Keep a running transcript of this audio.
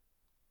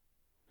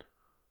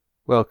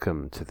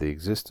Welcome to the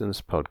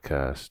Existence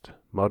Podcast,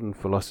 Modern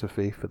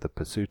Philosophy for the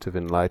Pursuit of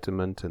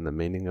Enlightenment and the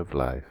Meaning of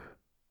Life.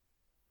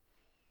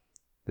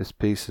 This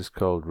piece is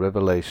called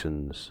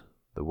Revelations,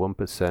 the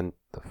 1%,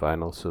 the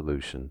Final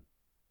Solution.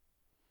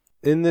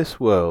 In this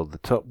world, the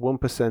top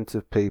 1%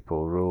 of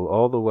people rule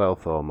all the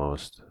wealth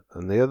almost,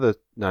 and the other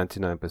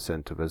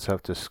 99% of us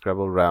have to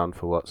scrabble round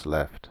for what's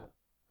left.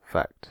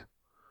 Fact.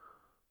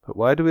 But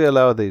why do we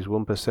allow these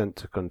 1%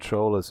 to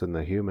control us and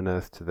the human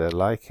earth to their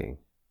liking?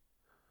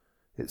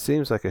 It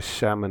seems like a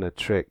sham and a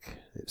trick.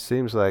 It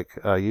seems like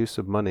our use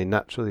of money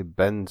naturally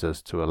bends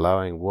us to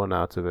allowing 1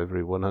 out of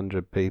every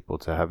 100 people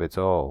to have it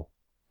all.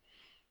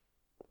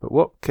 But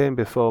what came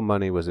before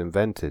money was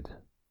invented?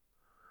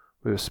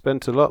 We have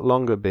spent a lot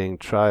longer being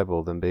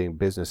tribal than being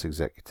business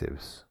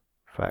executives.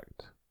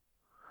 Fact.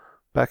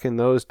 Back in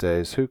those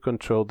days, who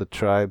controlled the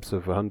tribes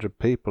of 100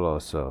 people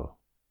or so?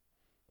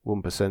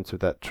 1% of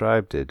that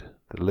tribe did,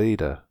 the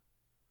leader.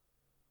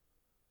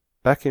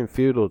 Back in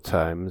feudal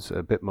times,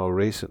 a bit more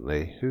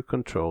recently, who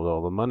controlled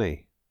all the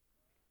money?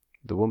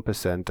 The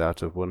 1%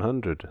 out of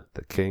 100,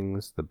 the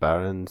kings, the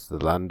barons, the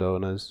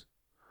landowners.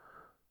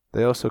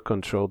 They also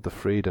controlled the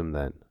freedom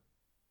then.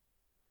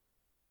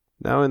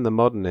 Now in the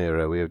modern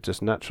era we have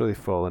just naturally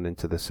fallen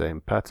into the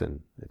same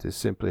pattern. It is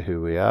simply who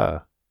we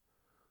are.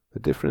 The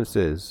difference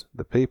is,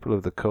 the people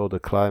of the colder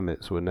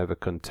climates were never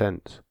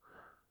content,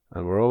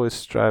 and were always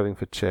striving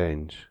for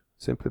change,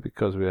 simply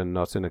because we are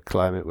not in a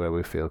climate where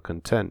we feel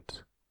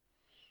content.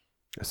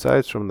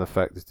 Aside from the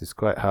fact that it is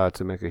quite hard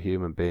to make a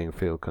human being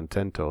feel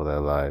content all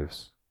their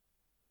lives.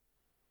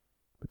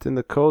 But in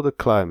the colder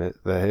climate,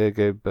 there here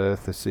gave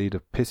birth a seed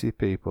of pity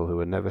people who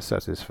were never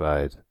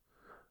satisfied,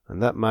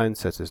 and that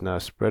mindset has now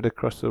spread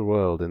across the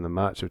world in the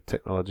march of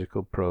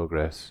technological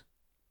progress,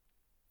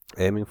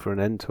 aiming for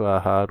an end to our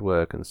hard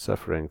work and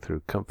suffering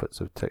through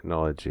comforts of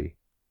technology.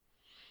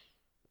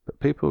 But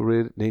people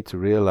need to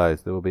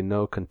realize there will be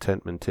no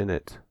contentment in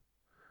it.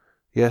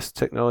 Yes,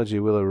 technology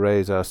will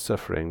erase our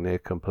suffering near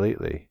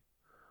completely,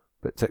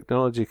 but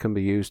technology can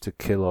be used to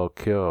kill or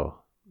cure.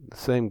 The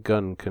same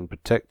gun can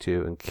protect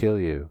you and kill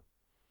you.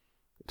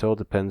 It all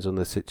depends on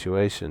the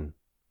situation.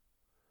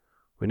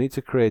 We need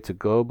to create a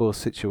global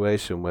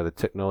situation where the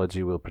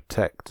technology will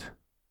protect.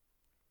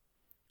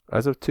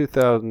 As of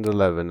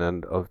 2011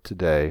 and of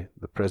today,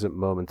 the present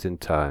moment in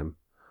time,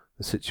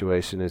 the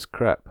situation is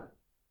crap.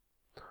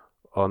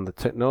 The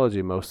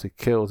technology mostly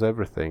kills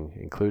everything,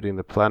 including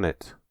the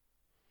planet.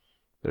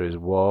 There is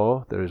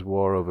war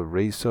over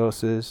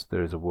resources,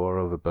 there is a war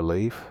over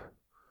belief.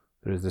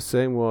 There is the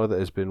same war that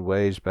has been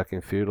waged back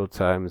in feudal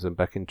times and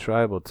back in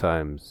tribal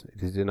times.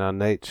 It is in our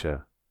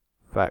nature.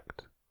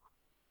 Fact.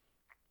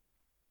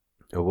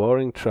 A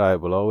warring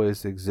tribe will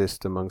always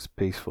exist amongst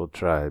peaceful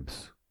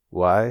tribes.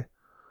 Why?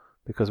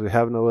 Because we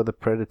have no other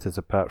predators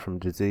apart from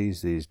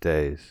disease these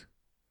days.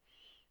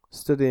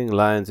 Studying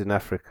lions in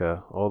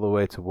Africa, all the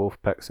way to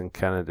wolf packs in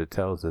Canada,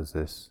 tells us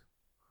this.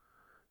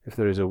 If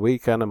there is a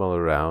weak animal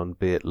around,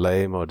 be it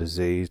lame or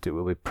diseased, it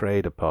will be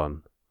preyed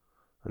upon,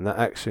 and that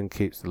action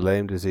keeps the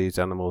lame, diseased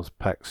animal's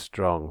pack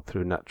strong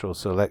through natural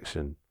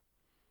selection.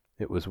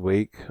 It was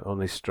weak,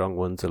 only strong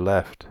ones are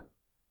left.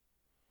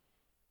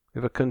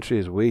 If a country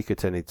is weak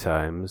at any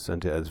times,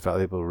 and it has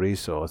valuable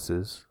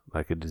resources,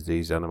 like a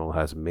diseased animal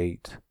has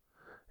meat,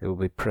 it will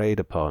be preyed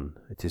upon.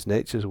 It is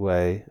nature's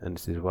way, and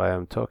it is why I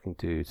am talking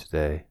to you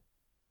today.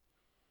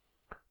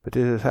 But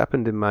it has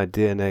happened in my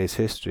DNA's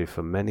history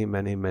for many,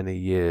 many, many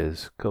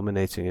years,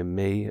 culminating in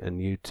me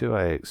and you too,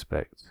 I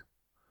expect.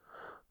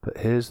 But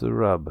here's the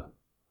rub.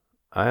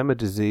 I am a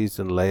diseased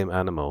and lame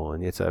animal,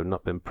 and yet I have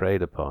not been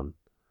preyed upon.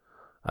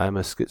 I am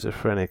a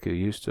schizophrenic who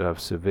used to have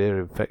severe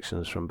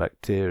infections from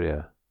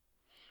bacteria.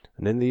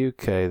 And in the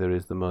UK there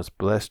is the most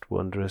blessed,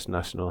 wondrous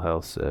National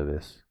Health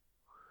Service.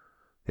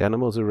 The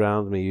animals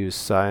around me used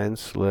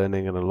science,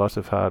 learning, and a lot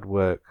of hard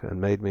work,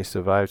 and made me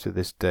survive to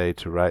this day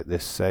to write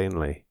this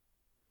sanely.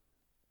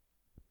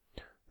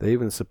 They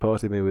even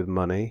supported me with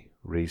money,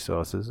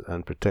 resources,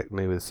 and protect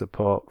me with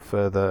support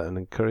further, and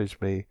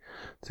encouraged me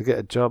to get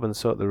a job and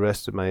sort the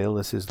rest of my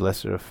illness's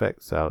lesser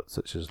effects out,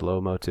 such as low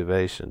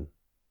motivation.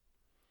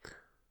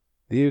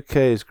 The UK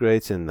is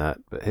great in that,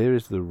 but here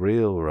is the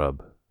real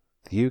rub.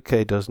 The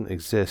UK doesn't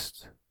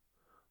exist.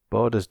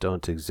 Borders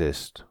don't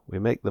exist. We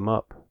make them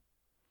up.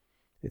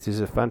 It is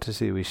a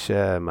fantasy we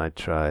share, my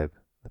tribe.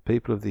 The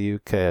people of the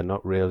UK are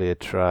not really a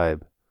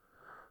tribe.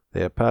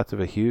 They are part of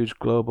a huge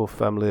global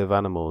family of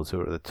animals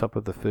who are at the top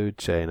of the food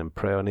chain and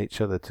prey on each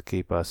other to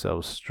keep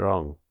ourselves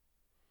strong.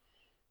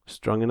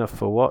 Strong enough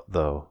for what,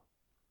 though?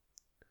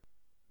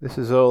 This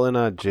is all in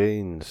our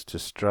genes, to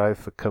strive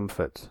for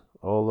comfort,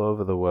 all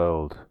over the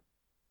world.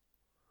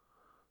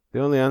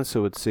 The only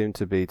answer would seem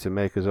to be to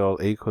make us all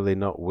equally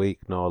not weak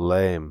nor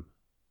lame,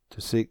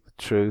 to seek the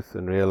truth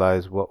and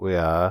realize what we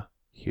are,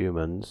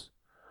 humans,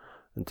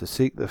 and to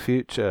seek the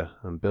future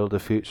and build a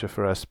future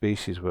for our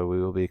species where we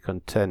will be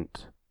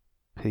content.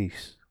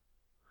 Peace.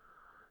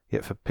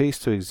 Yet for peace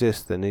to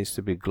exist there needs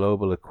to be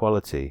global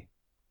equality.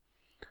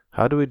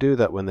 How do we do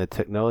that when the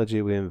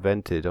technology we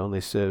invented only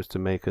serves to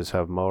make us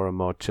have more and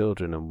more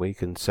children and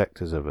weaken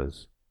sectors of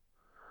us?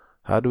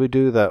 How do we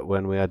do that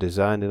when we are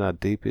designed in our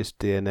deepest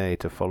DNA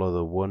to follow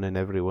the 1 in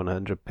every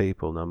 100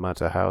 people, no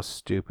matter how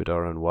stupid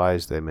or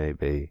unwise they may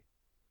be?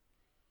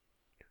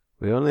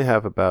 We only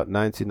have about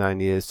 99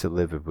 years to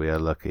live if we are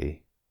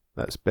lucky.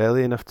 That's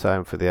barely enough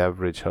time for the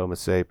average Homo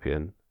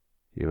sapien,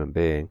 human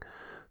being,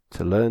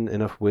 to learn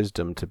enough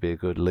wisdom to be a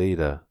good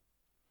leader.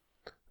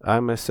 I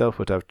myself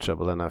would have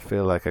trouble, and I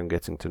feel like I'm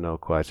getting to know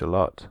quite a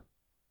lot.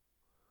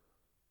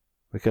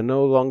 We can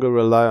no longer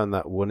rely on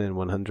that 1 in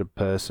 100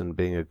 person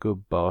being a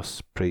good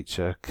boss,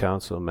 preacher,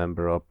 council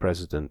member, or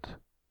president.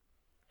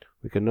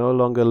 We can no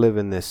longer live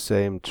in this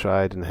same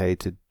tried and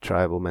hated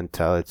tribal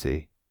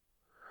mentality.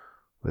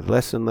 With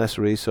less and less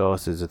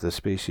resources as the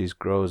species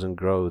grows and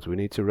grows, we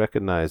need to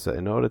recognize that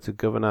in order to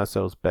govern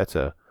ourselves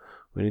better,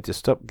 we need to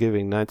stop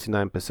giving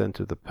 99%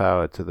 of the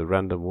power to the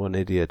random one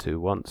idiot who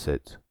wants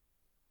it.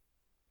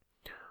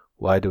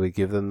 Why do we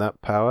give them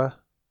that power?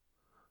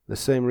 The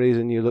same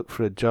reason you look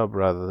for a job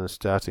rather than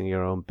starting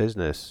your own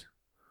business.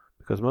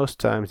 Because most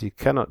times you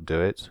cannot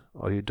do it,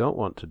 or you don't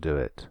want to do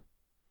it.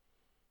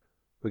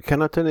 We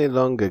cannot any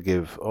longer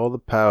give all the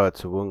power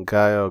to one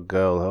guy or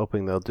girl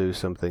hoping they'll do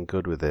something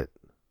good with it.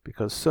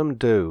 Because some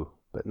do,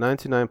 but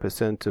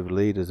 99% of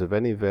leaders of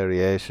any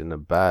variation are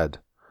bad,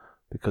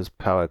 because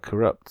power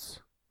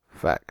corrupts.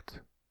 Fact.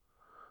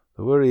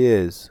 The worry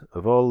is,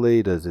 of all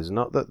leaders, is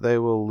not that they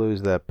will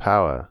lose their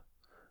power.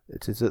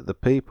 It is that the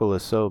people are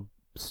so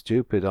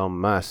stupid en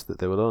masse that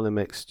they will only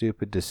make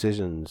stupid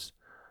decisions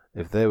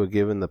if they were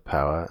given the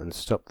power and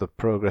stop the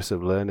progress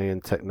of learning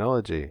and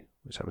technology,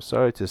 which I'm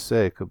sorry to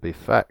say could be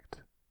fact.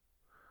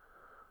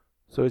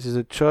 So it is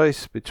a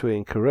choice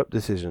between corrupt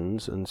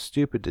decisions and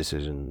stupid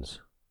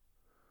decisions.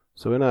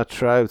 So in our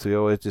tribes we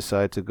always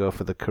decide to go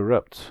for the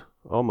corrupt,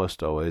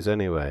 almost always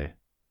anyway.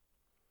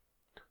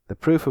 The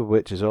proof of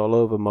which is all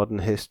over modern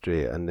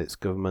history and its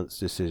government's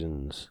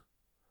decisions.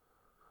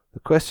 The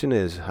question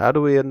is, how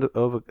do we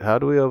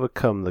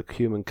overcome the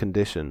human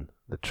condition,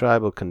 the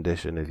tribal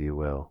condition, if you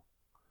will?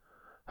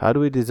 How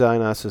do we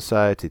design our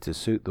society to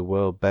suit the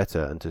world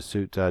better and to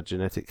suit our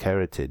genetic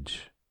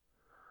heritage?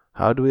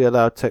 How do we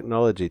allow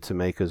technology to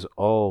make us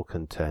all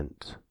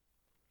content?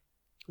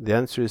 The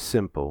answer is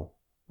simple.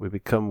 We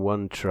become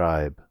one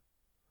tribe.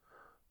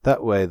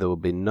 That way there will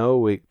be no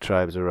weak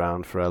tribes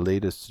around for our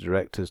leaders to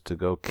direct us to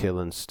go kill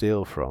and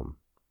steal from.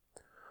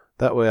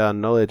 That way our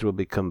knowledge will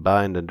be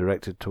combined and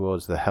directed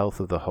towards the health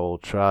of the whole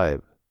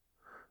tribe.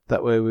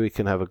 That way we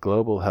can have a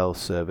global health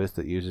service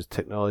that uses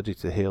technology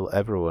to heal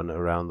everyone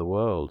around the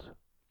world.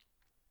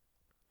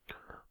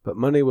 But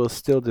money will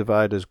still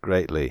divide us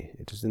greatly.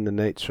 It is in the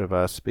nature of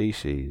our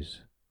species.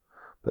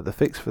 But the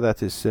fix for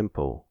that is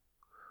simple.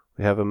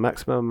 We have a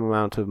maximum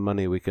amount of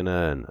money we can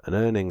earn, an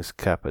earnings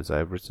cap as I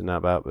have written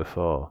about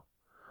before,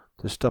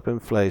 to stop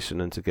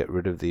inflation and to get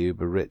rid of the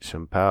uber rich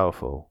and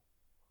powerful.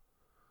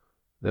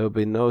 There will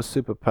be no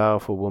super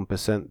powerful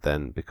 1%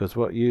 then, because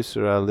what use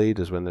are our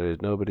leaders when there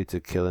is nobody to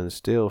kill and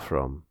steal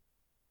from?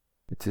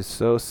 It is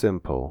so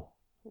simple.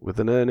 With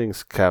an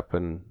earnings cap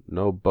and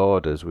no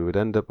borders, we would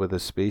end up with a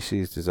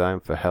species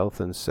designed for health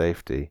and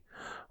safety.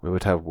 We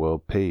would have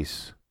world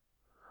peace.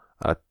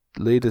 Our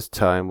leaders'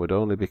 time would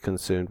only be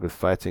consumed with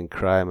fighting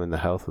crime and the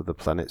health of the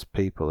planet's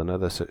people and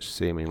other such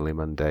seemingly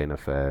mundane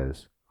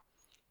affairs.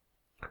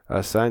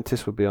 Our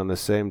scientists would be on the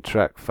same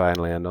track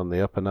finally and on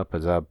the up and up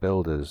as our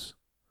builders.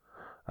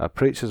 Our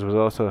preachers would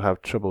also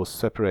have trouble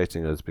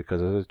separating us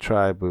because as a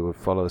tribe we would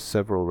follow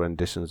several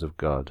renditions of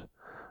God,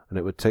 and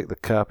it would take the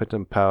carpet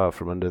and power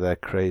from under their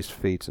crazed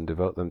feet and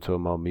devote them to a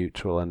more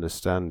mutual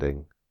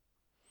understanding.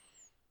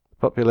 The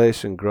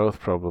population growth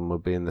problem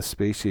would be in the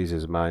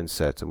species'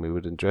 mindset, and we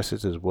would address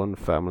it as one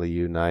family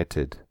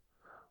united,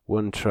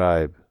 one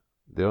tribe,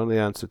 the only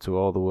answer to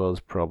all the world's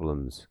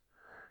problems,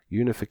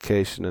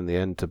 unification and the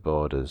end to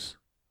borders.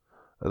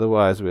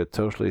 Otherwise we are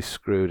totally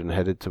screwed and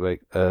headed to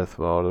make Earth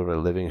more of a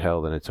living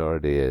hell than it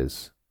already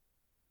is.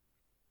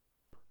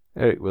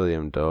 Eric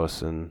William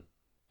Dawson,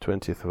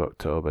 20th of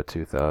October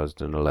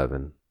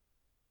 2011.